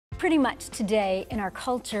Pretty much today in our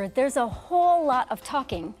culture, there's a whole lot of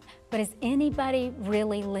talking, but is anybody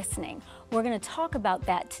really listening? We're going to talk about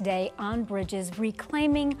that today on Bridges,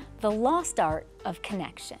 reclaiming the lost art of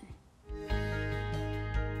connection.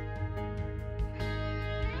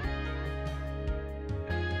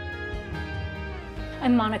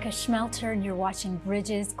 I'm Monica Schmelter, and you're watching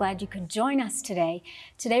Bridges. Glad you could join us today.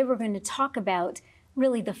 Today we're going to talk about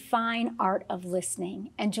really the fine art of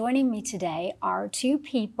listening. And joining me today are two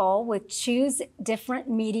people with Choose Different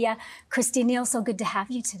Media. Christy Neal, so good to have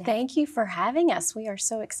you today. Thank you for having us. We are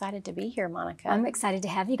so excited to be here, Monica. I'm excited to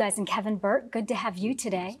have you guys. And Kevin Burke, good to have you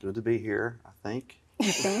today. It's good to be here, I think.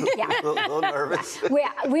 You think? Yeah. a little nervous.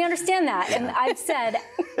 We understand that. Yeah. And I've said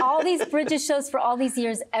all these Bridges shows for all these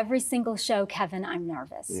years, every single show, Kevin, I'm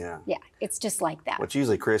nervous. Yeah. Yeah, it's just like that. Which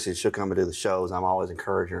usually Chrissy, she'll come and do the shows. I'm always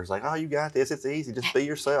encouraging her. It's like, oh, you got this. It's easy. Just be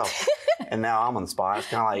yourself. And now I'm on the spot. It's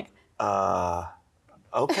kind of like,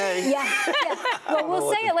 okay. Yeah. Well,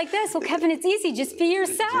 we'll say it like this. Well, Kevin, it's easy. Just be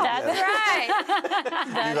yourself. That's right.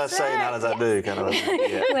 As I say, not as I do, kind of.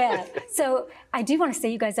 Yeah. Well, so I do want to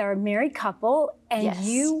say you guys are a married couple, and yes.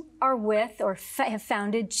 you are with or have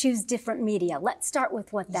founded Choose Different Media. Let's start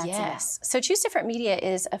with what that's about. So Choose Different Media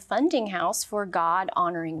is a funding house for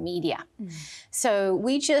God-honoring media. So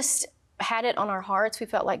we just had it on our hearts. We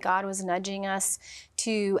felt like God was nudging us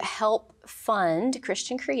to help fund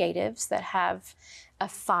Christian creatives that have a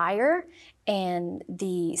fire and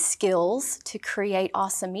the skills to create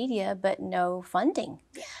awesome media, but no funding.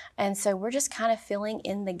 Yeah. And so we're just kind of filling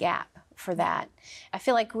in the gap for that. I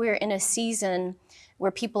feel like we're in a season where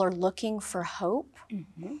people are looking for hope,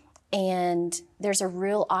 and there's a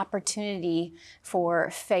real opportunity for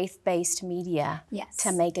faith-based media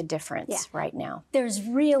to make a difference right now. There's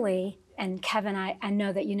really, and Kevin, I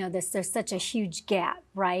know that you know this, there's such a huge gap,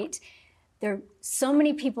 right? There are so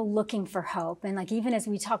many people looking for hope. And like even as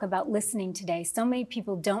we talk about listening today, so many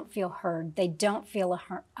people don't feel heard. They don't feel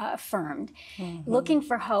affirmed. Looking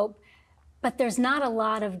for hope, but there's not a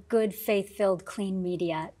lot of good, faith-filled, clean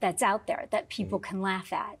media that's out there that people can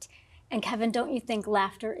laugh at. And Kevin, don't you think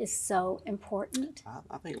laughter is so important?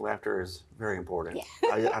 I think laughter is very important.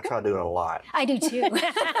 Yeah. I try to do it a lot. I do too.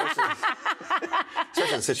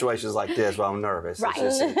 Especially in situations like this where I'm nervous.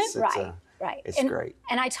 Right. Right. It's and, great.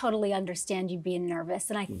 And I totally understand you being nervous.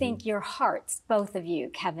 And I think your hearts, both of you,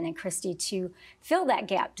 Kevin and Christy, to fill that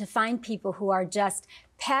gap, to find people who are just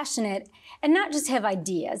passionate and not just have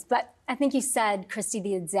ideas, but I think you said, Christy,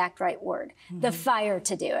 the exact right word, the fire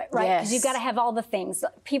to do it, right? Because you've got to have all the things.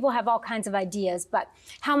 People have all kinds of ideas, but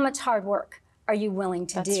how much hard work are you willing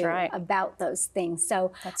to do about those things?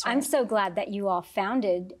 So I'm so glad that you all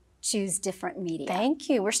founded Choose Different Media. Thank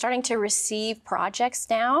you. We're starting to receive projects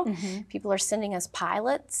now. People are sending us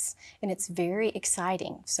pilots, and it's very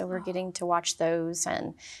exciting. So we're getting to watch those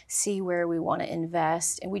and see where we want to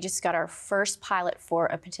invest. And we just got our first pilot for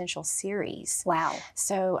a potential series. Wow.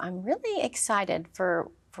 So I'm really excited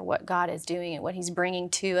for what God is doing and what He's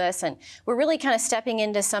bringing to us. And we're really kind of stepping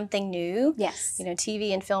into something new. Yes. You know,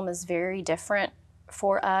 TV and film is very different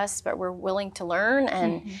for us, but we're willing to learn,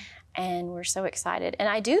 and we're so excited. And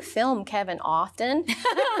I do film Kevin often at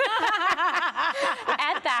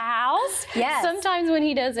the house. Yes. Sometimes when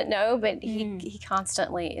he doesn't know, but he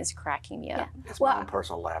constantly is cracking me up. It's my own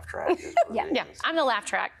personal laugh track. Yeah, I'm the laugh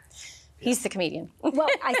track. He's the comedian. Well,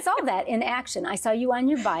 I saw that in action. I saw you on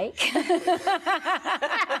your bike.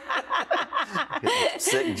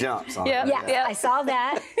 Sick jumps on it. Yeah, I saw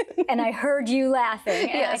that, and I heard you laughing,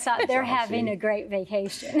 and I thought they're having a great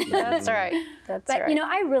vacation. That's right. But you know,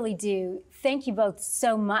 I really do thank you both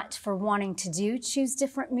so much for wanting to do Choose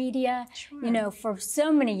Different Media. Sure. You know, for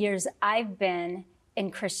so many years, I've been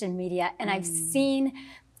in Christian media, and I've seen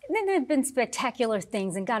there have been spectacular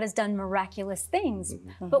things, and God has done miraculous things,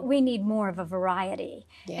 but we need more of a variety.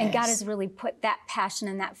 And God has really put that passion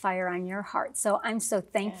and that fire on your heart. So I'm so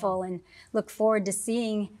thankful and look forward to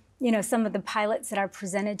seeing, you know, some of the pilots that are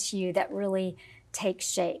presented to you that really take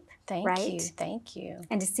shape. Thank you.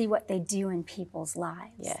 And to see what they do in people's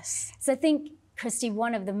lives. Yes. So I think, Christy,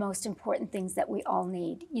 one of the most important things that we all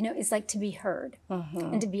need, you know, is like to be heard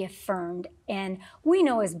and to be affirmed. And we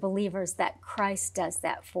know as believers that Christ does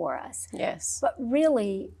that for us. Yes. But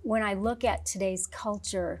really, when I look at today's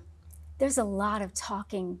culture, there's a lot of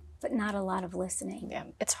talking, but not a lot of listening. Yeah,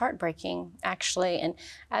 it's heartbreaking, actually. And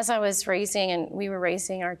as I was we were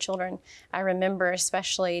raising our children, I remember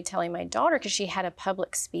especially telling my daughter, because she had a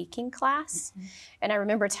public speaking class, and I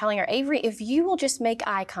remember telling her, Avery, if you will just make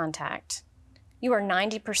eye contact, you are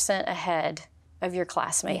 90% ahead of your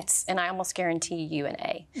classmates, and I almost guarantee you an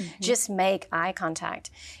A. Just make eye contact.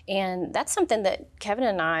 And that's something that Kevin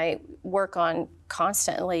and I work on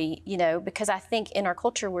constantly, you know, because I think in our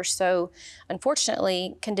culture we're so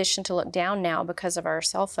unfortunately conditioned to look down now because of our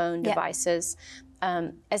cell phone devices.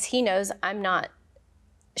 As he knows, I'm not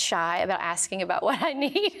shy about asking about what I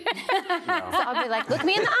need. So I'll be like, look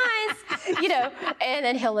me in the eyes, you know, and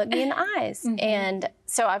then he'll look me in the eyes. And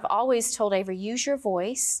so I've always told Avery, use your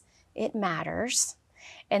voice. It matters.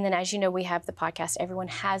 And then, as you know, we have the podcast, Everyone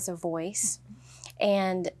Has a Voice.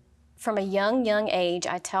 And from a young age,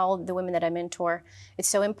 I tell the women that I mentor, it's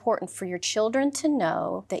so important for your children to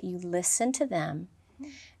know that you listen to them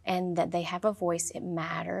and that they have a voice. It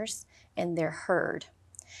matters and they're heard.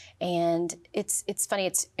 And it's funny,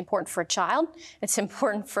 it's important for a child, it's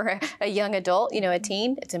important for a young adult, you know, a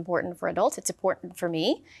teen, it's important for adults, it's important for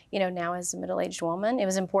me, you know, now as a middle-aged woman. It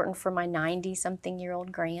was important for my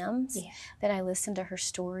 90-something-year-old Grams that I listened to her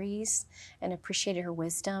stories and appreciated her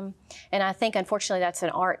wisdom. And I think, unfortunately, that's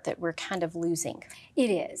an art that we're kind of losing.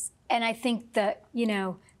 It is. And I think that, you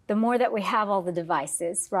know, the more that we have all the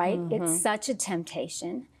devices, right, it's such a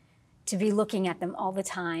temptation to be looking at them all the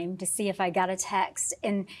time, to see if I got a text.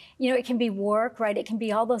 And, you know, it can be work, right? It can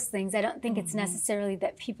be all those things. I don't think it's necessarily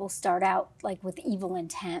that people start out like with evil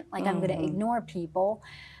intent, like I'm going to ignore people,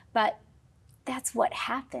 but that's what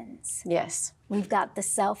happens. Yes. We've got the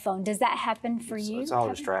cell phone. Does that happen for you? It's all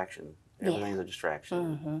Kevin? distraction. Everything's a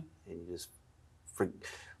distraction. And you just, a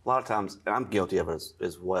lot of times, and I'm guilty of it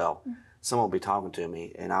as well, someone will be talking to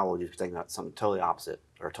me and I will just think about something totally opposite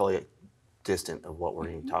or totally distant of what we're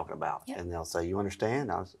even talking about. And they'll say, you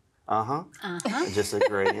understand? I was, and just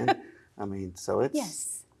agreeing. I mean, so it's...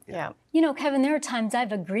 Yes. Yeah. You know, Kevin, there are times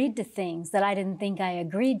I've agreed to things that I didn't think I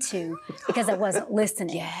agreed to because I wasn't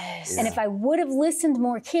listening. Yes. And if I would have listened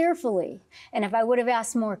more carefully, and if I would have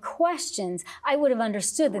asked more questions, I would have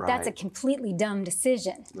understood that that's a completely dumb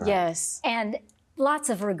decision. Yes. And lots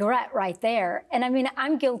of regret right there. And I mean,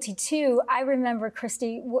 I'm guilty too. I remember,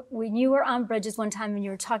 Christy, when you were on Bridges one time and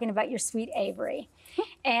you were talking about your sweet Avery,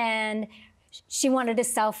 and she wanted a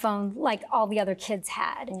cell phone like all the other kids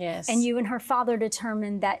had. Yes. And you and her father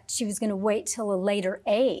determined that she was going to wait till a later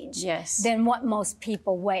age than what most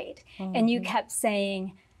people wait. And you kept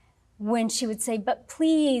saying, when she would say, but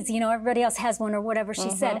please, you know, everybody else has one or whatever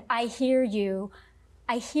she said, I hear you.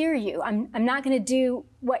 I hear you. I'm not going to do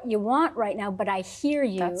what you want right now, but I hear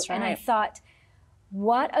you. That's right. And I thought,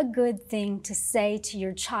 what a good thing to say to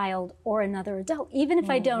your child or another adult. Even if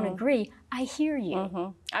I don't agree, I hear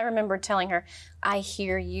you. I remember telling her, I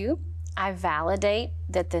hear you. I validate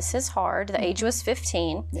that this is hard. The age was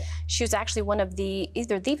 15. She was actually one of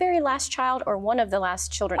either the very last child or one of the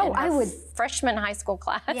last children in her freshman high school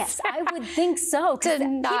class. Yes, I would think so. Because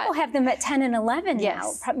people have them at 10 and 11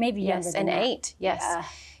 now, maybe younger than and that. 8,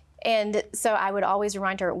 And so I would always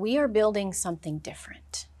remind her, we are building something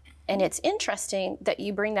different. And it's interesting that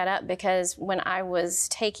you bring that up because when I was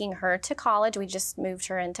taking her to college, we just moved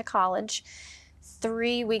her into college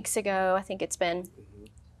 3 weeks ago, I think it's been.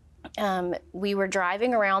 We were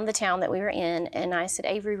driving around the town that we were in, and I said,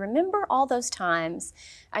 Avery, remember all those times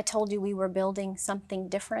I told you we were building something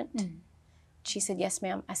different? She said, yes,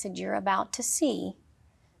 ma'am. I said, you're about to see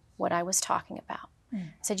what I was talking about.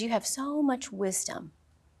 I said, you have so much wisdom,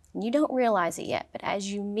 and you don't realize it yet, but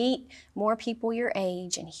as you meet more people your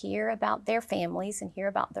age and hear about their families and hear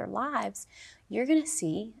about their lives, you're going to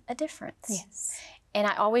see a difference. Yes. And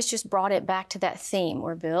I always just brought it back to that theme.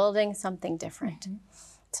 We're building something different.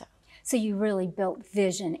 So you really built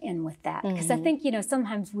vision in with that. Because I think, you know,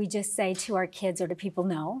 sometimes we just say to our kids or to people,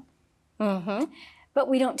 no. But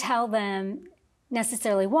we don't tell them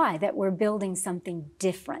necessarily why, that we're building something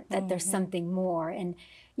different, that there's something more. And,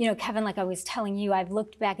 you know, Kevin, like I was telling you, I've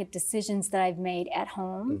looked back at decisions that I've made at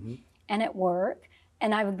home and at work,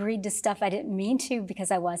 and I've agreed to stuff I didn't mean to because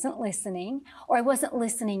I wasn't listening, or I wasn't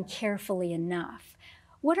listening carefully enough.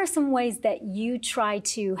 What are some ways that you try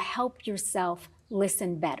to help yourself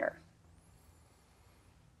listen better?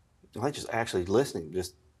 I think just actually listening,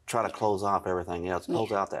 just try to close off everything else,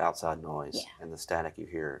 close out the outside noise and the static you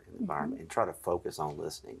hear in the environment, and try to focus on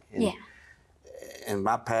listening. And, and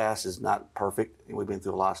my past is not perfect, and we've been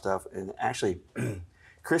through a lot of stuff. And actually,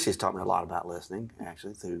 Chrissy's taught me a lot about listening,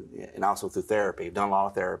 actually, and also through therapy. I've done a lot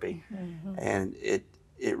of therapy. And it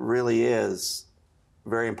really is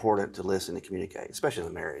very important to listen and communicate, especially in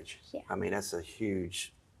a marriage. I mean, that's a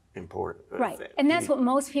huge important. And that's what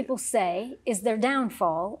most people say is their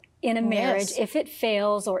downfall, in a marriage, Yes. if it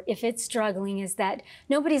fails or if it's struggling, is that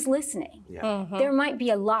nobody's listening. Yeah. There might be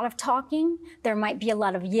a lot of talking, there might be a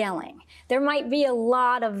lot of yelling, there might be a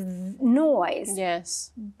lot of noise,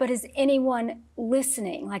 Yes. but is anyone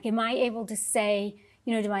listening? Like, am I able to say,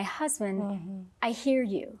 you know, to my husband, I hear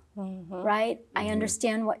you, right? I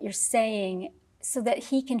understand what you're saying, so that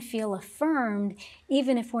he can feel affirmed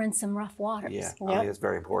even if we're in some rough waters. Yeah, I think it's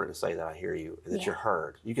very important to say that I hear you, that you're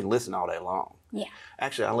heard. You can listen all day long. Yeah.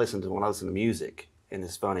 Actually, when I listen to music, and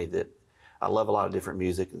it's funny that I love a lot of different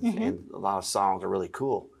music, and a lot of songs are really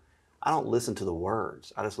cool. I don't listen to the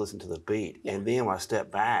words. I just listen to the beat. And then when I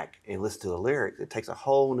step back and listen to the lyrics, it takes a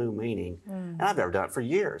whole new meaning. And I've never done it for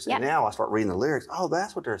years. Yep. And now I start reading the lyrics. Oh,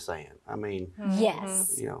 that's what they're saying. I mean,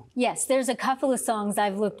 Yes. you know. Yes, there's a couple of songs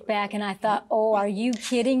I've looked back and I thought, oh, are you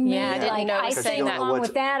kidding me? Yeah, I didn't know it was I saying sang that. along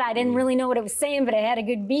with that. I didn't really know what it was saying, but it had a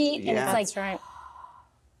good beat. And Yeah. it's like, That's right.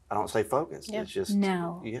 I don't stay focused. Yeah. It's just,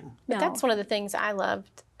 No. Yeah. no. That's one of the things I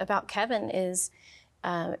loved about Kevin is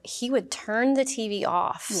he would turn the TV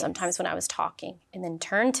off sometimes when I was talking and then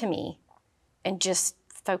turn to me and just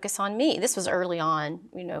focus on me. This was early on,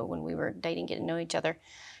 you know, when we were dating, getting to know each other.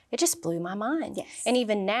 It just blew my mind. Yes. And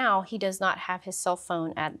even now, he does not have his cell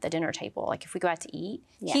phone at the dinner table. Like if we go out to eat,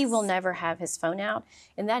 he will Yes. never have his phone out.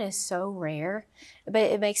 And that is so rare, but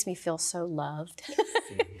it makes me feel so loved.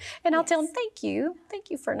 And I'll tell him, thank you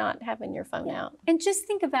for not having your phone out. And just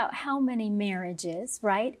think about how many marriages,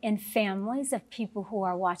 right, and families of people who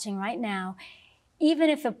are watching right now, even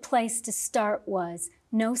if a place to start was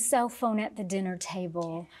no cell phone at the dinner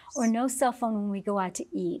table or no cell phone when we go out to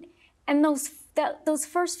eat. And those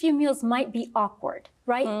first few meals might be awkward,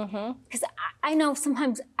 right? Because I know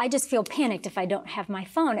sometimes I just feel panicked if I don't have my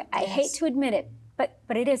phone. I hate to admit it, but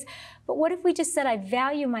it is. But what if we just said, I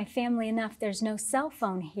value my family enough, there's no cell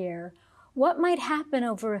phone here? What might happen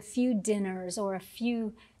over a few dinners or a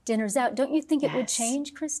few dinners out? Don't you think it would Yes.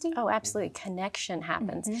 change, Christy? Oh, absolutely. Connection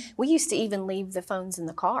happens. We used to even leave the phones in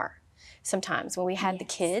the car sometimes when we had the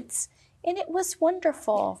kids, and it was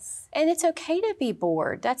wonderful. And it's okay to be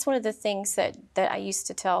bored. That's one of the things that I used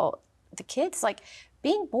to tell the kids, like,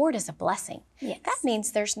 being bored is a blessing. Yes. That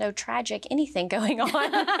means there's no tragic anything going on.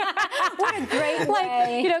 What a great Like,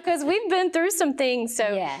 way. you know, because we've been through some things.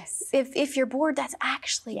 So Yes. if you're bored, that's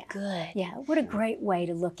actually good. Yeah, what a great way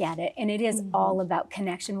to look at it. And it is all about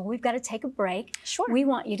connection. Well, we've got to take a break. Sure. We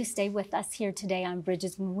want you to stay with us here today on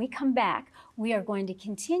Bridges. When we come back, we are going to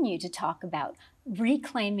continue to talk about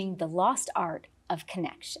reclaiming the lost art of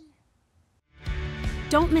connection.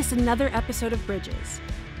 Don't miss another episode of Bridges.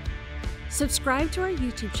 Subscribe to our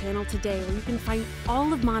YouTube channel today where you can find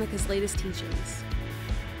all of Monica's latest teachings.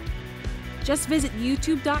 Just visit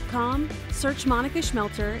youtube.com, search Monica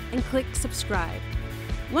Schmelter, and click subscribe.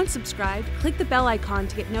 Once subscribed, click the bell icon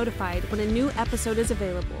to get notified when a new episode is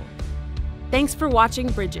available. Thanks for watching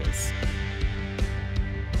Bridges.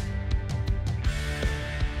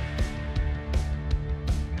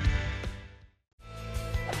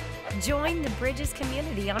 Join the Bridges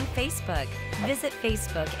community on Facebook. Visit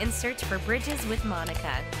Facebook and search for Bridges with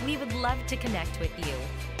Monica. We would love to connect with you.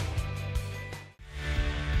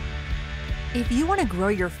 If you want to grow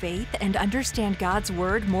your faith and understand God's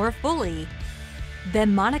Word more fully,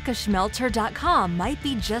 then monicaschmelter.com might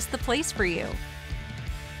be just the place for you.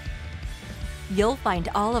 You'll find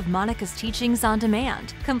all of Monica's teachings on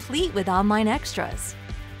demand, complete with online extras.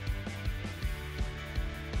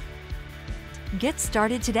 Get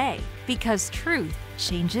started today, because truth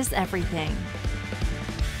changes everything.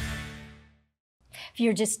 If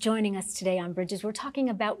you're just joining us today on Bridges, we're talking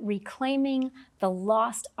about reclaiming the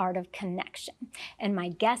lost art of connection. And my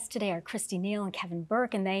guests today are Christy Neal and Kevin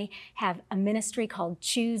Burke, and they have a ministry called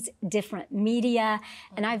Choose Different Media.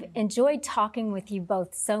 And I've enjoyed talking with you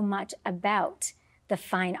both so much about the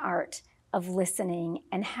fine art of listening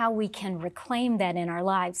and how we can reclaim that in our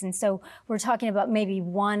lives. And so we're talking about maybe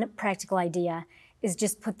one practical idea is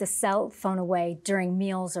just put the cell phone away during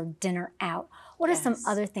meals or dinner out. What are some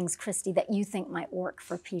other things, Christy, that you think might work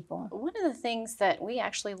for people? One of the things that we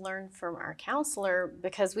actually learned from our counselor,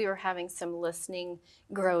 because we were having some listening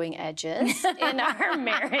growing edges in our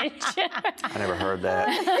marriage. I never heard that.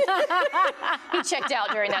 He checked out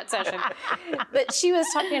during that session. But she was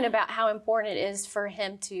talking about how important it is for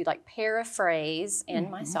him to like paraphrase, and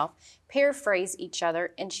myself, paraphrase each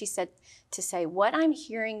other. And she said to say, what I'm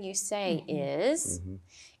hearing you say is,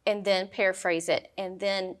 and then paraphrase it, and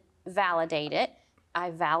then validate it.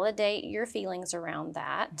 I validate your feelings around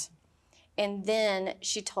that. And then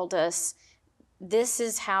she told us, this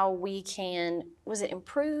is how we can, was it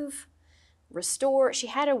improve, restore? She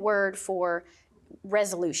had a word for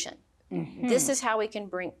resolution. This is how we can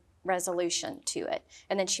bring resolution to it.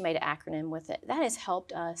 And then she made an acronym with it. That has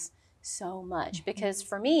helped us so much because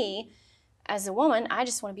for me, as a woman, I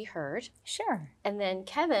just want to be heard. Sure. And then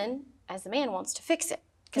Kevin, as the man, wants to fix it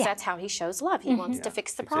because that's how he shows love. He wants to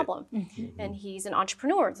fix the problem. And he's an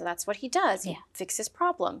entrepreneur, so that's what he does. He fixes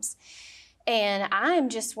problems. And I'm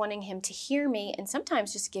just wanting him to hear me and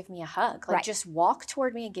sometimes just give me a hug. Like just walk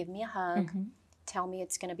toward me and give me a hug. Tell me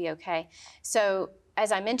it's going to be okay. So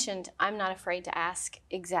as I mentioned, I'm not afraid to ask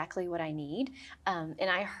exactly what I need. And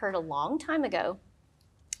I heard a long time ago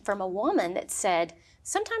from a woman that said,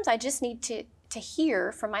 sometimes I just need to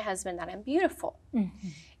hear from my husband that I'm beautiful.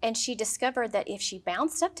 And she discovered that if she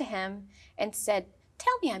bounced up to him and said,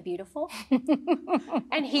 tell me I'm beautiful,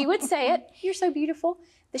 and he would say it, you're so beautiful,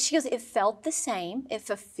 that she goes, it felt the same, it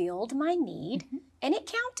fulfilled my need, and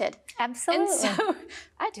it counted. Absolutely. And so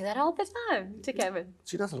I do that all the time to Kevin.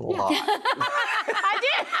 She does it a lot. I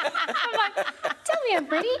did. I'm like, tell me I'm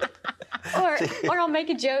pretty. Or I'll make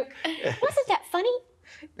a joke. Wasn't that funny?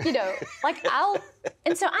 You know, like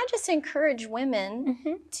and so I just encourage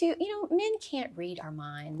women to, men can't read our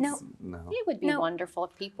minds. No. It would be wonderful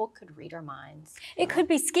if people could read our minds. It could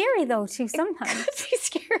be scary though too sometimes. It could be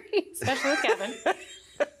scary, especially with Kevin.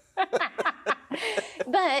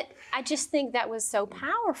 But I just think that was so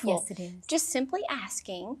powerful. Yes, it is. Just simply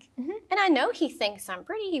asking. And I know he thinks I'm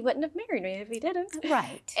pretty. He wouldn't have married me if he didn't.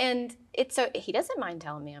 Right. And he doesn't mind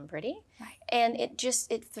telling me I'm pretty. Right. And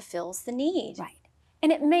it fulfills the need. Right.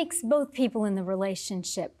 And it makes both people in the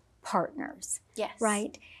relationship partners. Yes.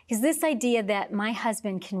 Right? Because this idea that my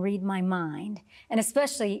husband can read my mind, and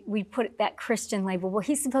especially we put that Christian label, well,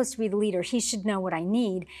 he's supposed to be the leader, he should know what I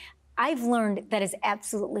need. I've learned that is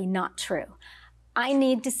absolutely not true. I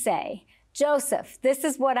need to say, Joseph, this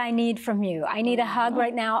is what I need from you. I need a hug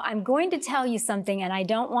right now. I'm going to tell you something and I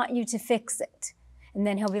don't want you to fix it. And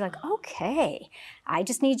then he'll be like, okay, I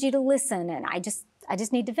just need you to listen and I just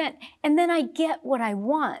need to vent. And then I get what I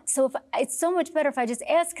want. So it's so much better if I just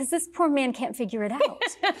ask, because this poor man can't figure it out,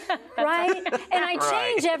 right? And I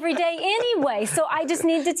change every day anyway, so I just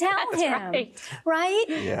need to tell him, right?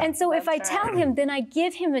 Yeah. And so if I tell him, then I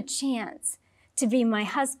give him a chance to be my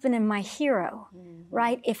husband and my hero,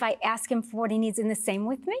 right? If I ask him for what he needs, and the same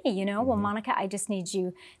with me, well, Monica, I just need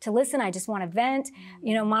you to listen. I just want to vent.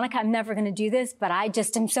 Monica, I'm never going to do this, but I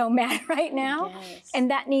just am so mad right now. Yes. And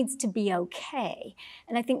that needs to be okay.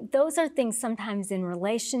 And I think those are things sometimes in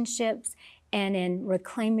relationships and in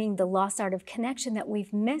reclaiming the lost art of connection that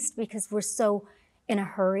we've missed because we're so in a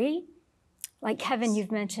hurry. Like Kevin,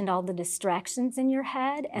 you've mentioned all the distractions in your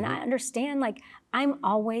head, and I understand, I'm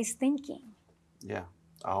always thinking. Yeah,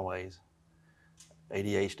 always.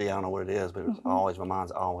 ADHD, I don't know what it is, but it's always, my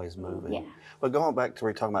mind's always moving. Yeah. But going back to where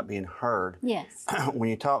you're talking about being heard, Yes. when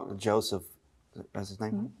you talk to Joseph, that's his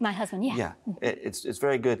name? My husband, yeah. Yeah. It's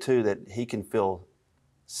very good too that he can feel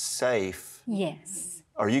safe, Yes.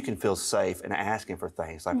 or you can feel safe in asking for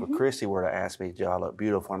things. Like when Christy were to ask me, "Do I look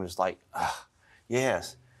beautiful?" I'm just like,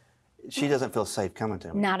 yes. She doesn't feel safe coming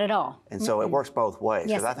to me. Not at all. And so it works both ways.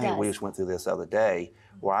 Yes, Because I it think we does. just went through this the other day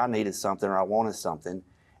where I needed something or I wanted something,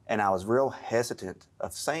 and I was real hesitant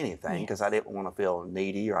of saying anything because I didn't want to feel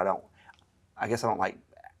needy, or I guess I don't like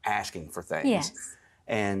asking for things. Yes.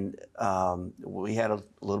 And we had a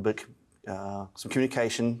little bit, some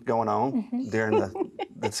communication going on during the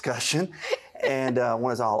discussion. And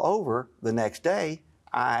when it's all over, the next day,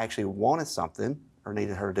 I actually wanted something or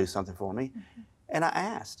needed her to do something for me. And I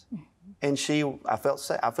asked. And I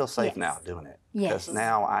feel safe now doing it. Yes. Because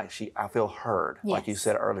now I feel heard, like you Yes.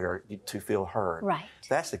 said earlier, to feel heard. Right.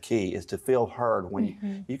 That's the key, is to feel heard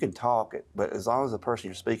when you can talk, but as long as the person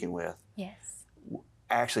you're speaking with Yes.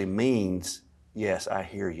 actually means, yes, I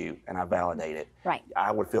hear you and I validate it. Right.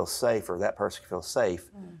 I would feel safe, or that person could feel safe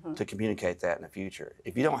to communicate that in the future.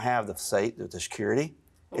 If you don't have the security,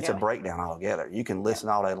 it's a breakdown altogether. You can listen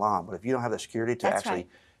all day long, but if you don't have the security to That's actually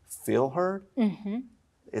feel heard,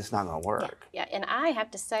 it's not going to work. Yeah, and I have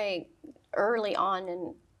to say, early on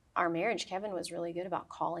in our marriage, Kevin was really good about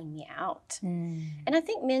calling me out. And I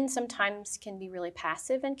think men sometimes can be really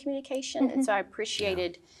passive in communication. And so I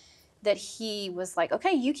appreciated that he was like,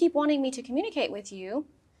 okay, you keep wanting me to communicate with you,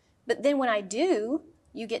 but then when I do,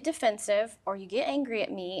 you get defensive or you get angry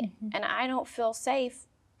at me and I don't feel safe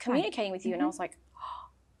communicating with you. And I was like,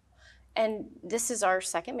 oh. And this is our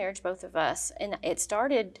second marriage, both of us. And it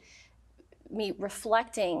started me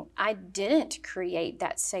reflecting, I didn't create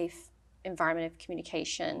that safe environment of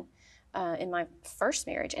communication in my first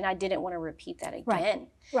marriage, and I didn't want to repeat that again.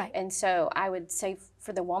 Right. And so I would say,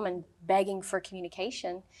 for the woman begging for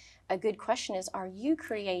communication, a good question is, are you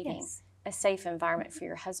creating a safe environment for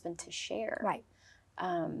your husband to share? Right.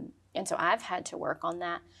 And so I've had to work on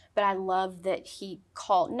that. But I love that he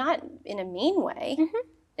called, not in a mean way,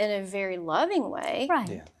 in a very loving way. Right.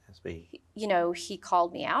 Yeah, that's be. You know, he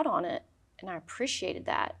called me out on it, and I appreciated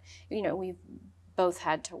that. You know, we've both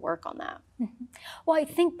had to work on that. Well, I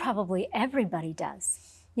think probably everybody does.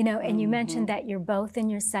 You know, and you mentioned that you're both in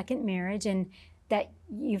your second marriage and that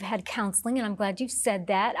you've had counseling, and I'm glad you said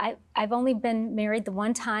that. I've only been married the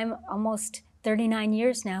one time, almost 39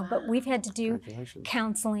 years now, but we've had to do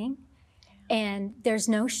counseling, and there's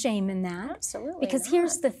no shame in that. Absolutely Because not.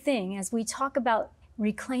 here's the thing, as we talk about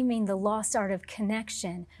reclaiming the lost art of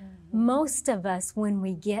connection, most of us, when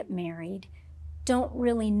we get married, don't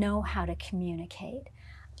really know how to communicate.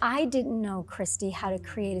 I didn't know, Christy, how to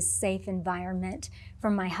create a safe environment for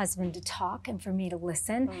my husband to talk and for me to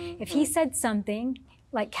listen. If he said something,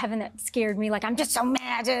 like Kevin, that scared me, like, I'm just so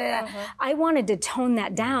mad, I wanted to tone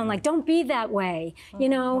that down, like, don't be that way, you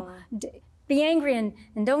know, be angry and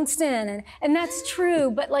don't sin, and that's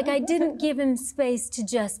true, but like I didn't give him space to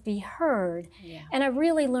just be heard. And I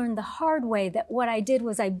really learned the hard way that what I did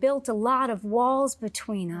was I built a lot of walls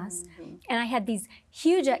between us, and I had these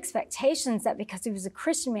huge expectations that because he was a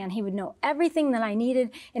Christian man, he would know everything that I needed,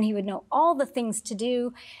 and he would know all the things to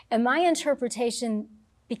do. And my interpretation,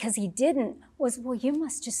 because he didn't, was, well, you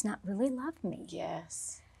must just not really love me.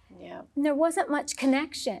 Yes. Yeah. And there wasn't much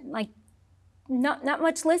connection, like not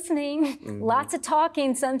much listening, lots of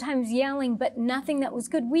talking, sometimes yelling, but nothing that was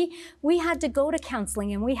good. We had to go to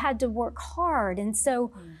counseling and we had to work hard. And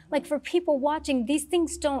so, like, for people watching, these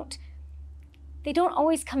things don't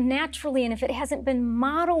always come naturally. And if it hasn't been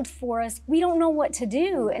modeled for us, we don't know what to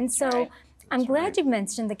do. And so I'm glad you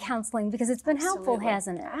mentioned the counseling, because it's been helpful,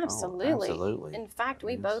 hasn't it? Absolutely. Oh, absolutely. In fact,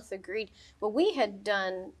 we both agreed. Well, we had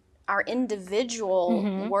done our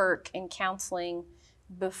individual work in counseling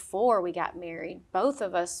before we got married. Both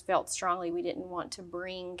of us felt strongly we didn't want to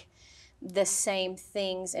bring the same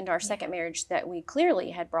things into our second marriage that we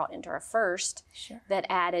clearly had brought into our first, that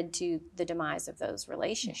added to the demise of those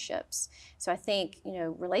relationships. So I think, you know,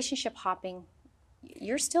 relationship hopping,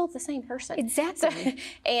 you're still the same person. Exactly.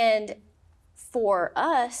 And for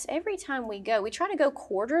us, every time we go, we try to go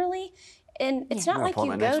quarterly, and it's not like you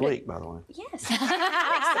go next to week, by the way. Yes, I'm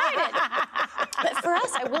excited. But for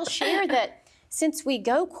us, I will share that since we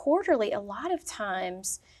go quarterly, a lot of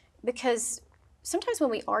times, because sometimes when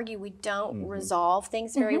we argue, we don't resolve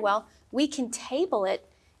things very well, we can table it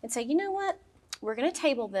and say, you know what, we're going to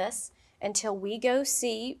table this until we go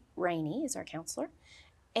see Rainey as our counselor.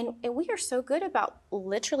 And we are so good about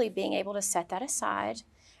literally being able to set that aside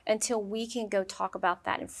until we can go talk about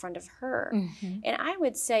that in front of her. And I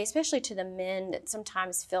would say, especially to the men that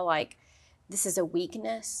sometimes feel like this is a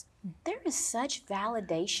weakness, there is such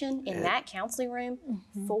validation in that counseling room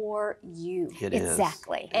for you. It is.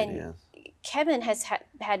 Exactly. And Kevin has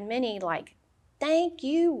had many like, thank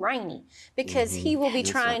you, Rainey, because he will be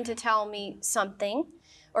trying to tell me something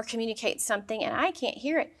or communicate something, and I can't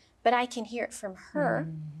hear it, but I can hear it from her,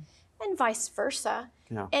 and vice versa.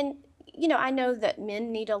 And, you know, I know that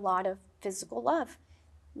men need a lot of physical love.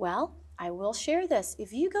 Well, I will share this.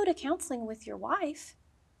 If you go to counseling with your wife,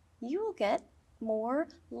 you will get more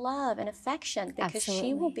love and affection, because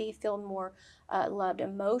she will feel more loved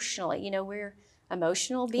emotionally. You know, we're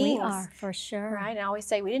emotional beings. We are, for sure. Right? I always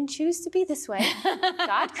say we didn't choose to be this way.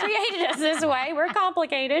 God created us this way. We're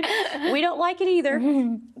complicated. We don't like it either.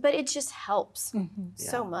 But it just helps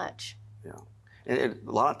so much. Yeah. And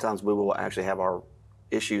a lot of times we will actually have our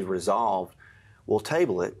issues resolved. We'll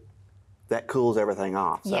table it. That cools everything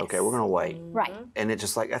off. So, okay, we're going to wait. Right. And it's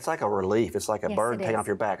just like, that's like a relief. It's like a burden taken off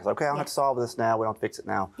your back. It's like, okay, I don't have to solve this now. We don't fix it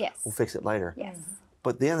now. We'll fix it later.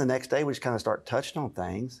 But then the next day, we just kind of start touching on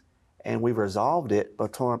things, and we've resolved it. By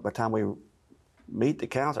the time we meet the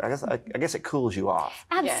counselor, I guess it cools you off.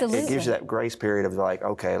 Absolutely. It gives you that grace period of like,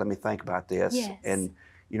 okay, let me think about this. And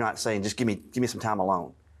you're not saying, just give me some time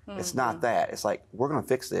alone. It's not that. It's like, we're going to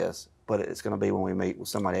fix this, but it's going to be when we meet with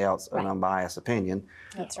somebody else, an unbiased opinion,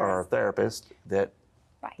 or a therapist that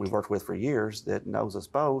we've worked with for years that knows us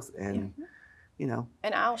both, and you know.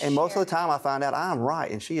 And most of the time, I find out I'm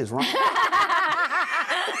right and she is wrong.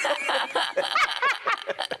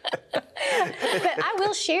 But I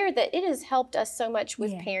will share that it has helped us so much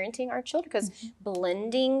with parenting our children, because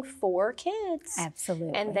blending 4 kids.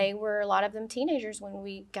 Absolutely. And they were, a lot of them, teenagers when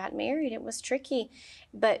we got married. It was tricky.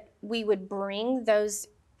 But we would bring those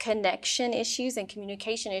connection issues and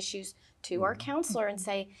communication issues to our counselor and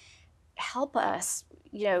say, help us,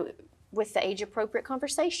 you know, with the age-appropriate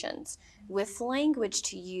conversations, with language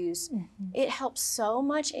to use. It helps so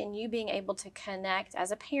much in you being able to connect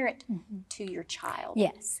as a parent to your child.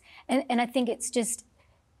 Yes. And I think it's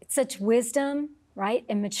such wisdom right?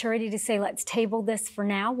 And maturity to say, let's table this for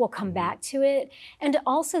now, we'll come back to it. And to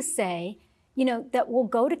also say, you know, that we'll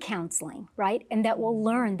go to counseling, right? And that we'll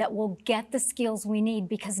learn, that we'll get the skills we need,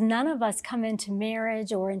 because none of us come into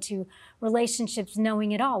marriage or into relationships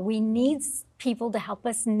knowing it all. We need people to help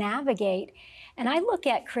us navigate. And I look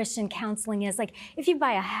at Christian counseling as like, if you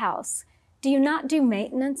buy a house, do you not do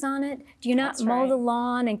maintenance on it? Do you not mow the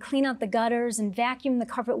lawn and clean out the gutters and vacuum the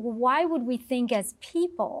carpet? Well, why would we think as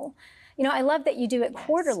people, you know, I love that you do it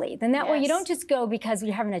quarterly. Then that way you don't just go because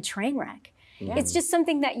you're having a train wreck. It's just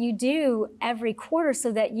something that you do every quarter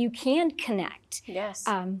so that you can connect.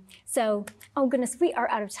 So, oh goodness, we are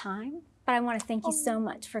out of time, but I want to thank you so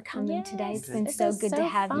much for coming today. It's been so good to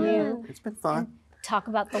have you. It's been fun. Talk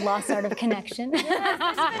about the lost art of connection.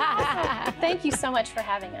 Thank you so much for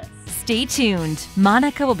having us. Stay tuned.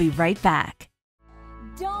 Monica will be right back.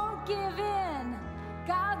 Don't give in.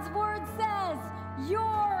 God's word says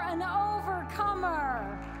you're an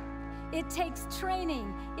overcomer. It takes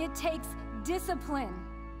training. It takes discipline.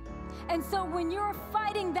 And so when you're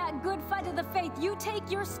fighting that good fight of the faith, you take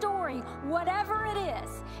your story, whatever it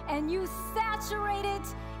is, and you saturate it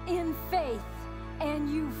in faith,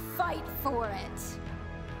 and you fight for it.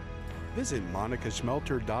 Visit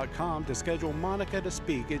monicaschmelter.com to schedule Monica to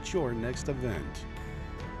speak at your next event.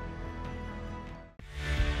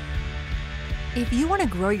 If you want to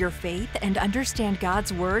grow your faith and understand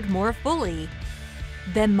God's Word more fully,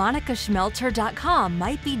 then monicaschmelter.com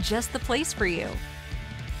might be just the place for you.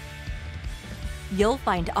 You'll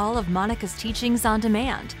find all of Monica's teachings on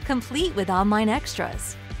demand, complete with online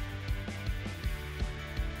extras.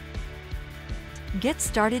 Get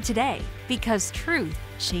started today, because truth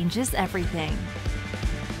changes everything.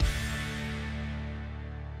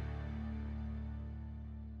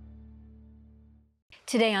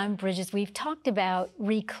 Today on Bridges, we've talked about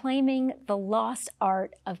reclaiming the lost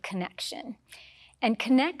art of connection. And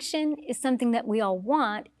connection is something that we all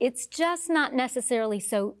want. It's just not necessarily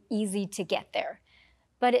so easy to get there.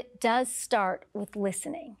 But it does start with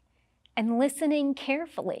listening, and listening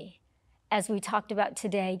carefully. As we talked about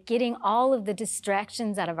today, getting all of the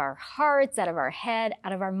distractions out of our hearts, out of our head,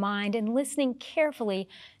 out of our mind, and listening carefully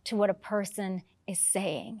to what a person is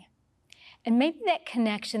saying. And maybe that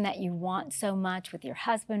connection that you want so much with your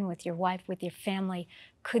husband, with your wife, with your family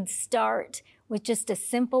could start with just a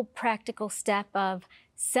simple practical step of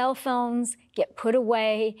cell phones get put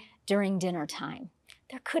away during dinner time.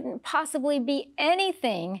 There couldn't possibly be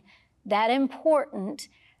anything that important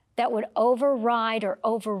that would override or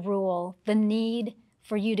overrule the need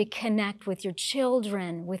for you to connect with your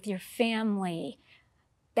children, with your family.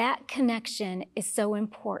 That connection is so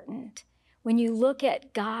important. When you look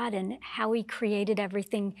at God and how He created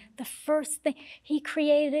everything, the first thing, He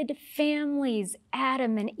created families,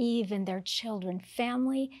 Adam and Eve and their children.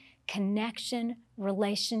 Family, connection,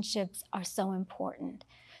 relationships are so important.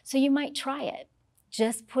 So you might try it.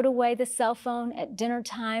 Just put away the cell phone at dinner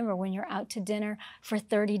time or when you're out to dinner for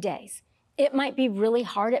 30 days. It might be really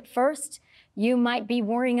hard at first. You might be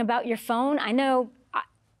worrying about your phone. I know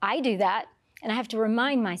I do that, and I have to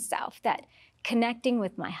remind myself that connecting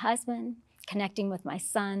with my husband, connecting with my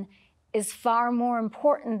son is far more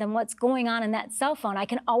important than what's going on in that cell phone. I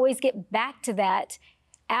can always get back to that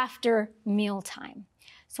after mealtime.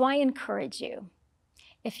 So I encourage you,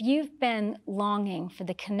 if you've been longing for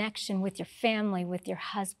the connection with your family, with your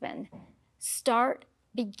husband, start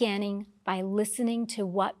beginning by listening to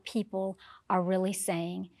what people are really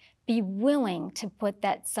saying. Be willing to put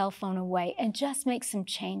that cell phone away and just make some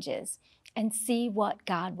changes and see what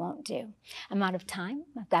God won't do. I'm out of time.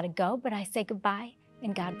 I've got to go, but I say goodbye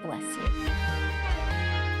and God bless you.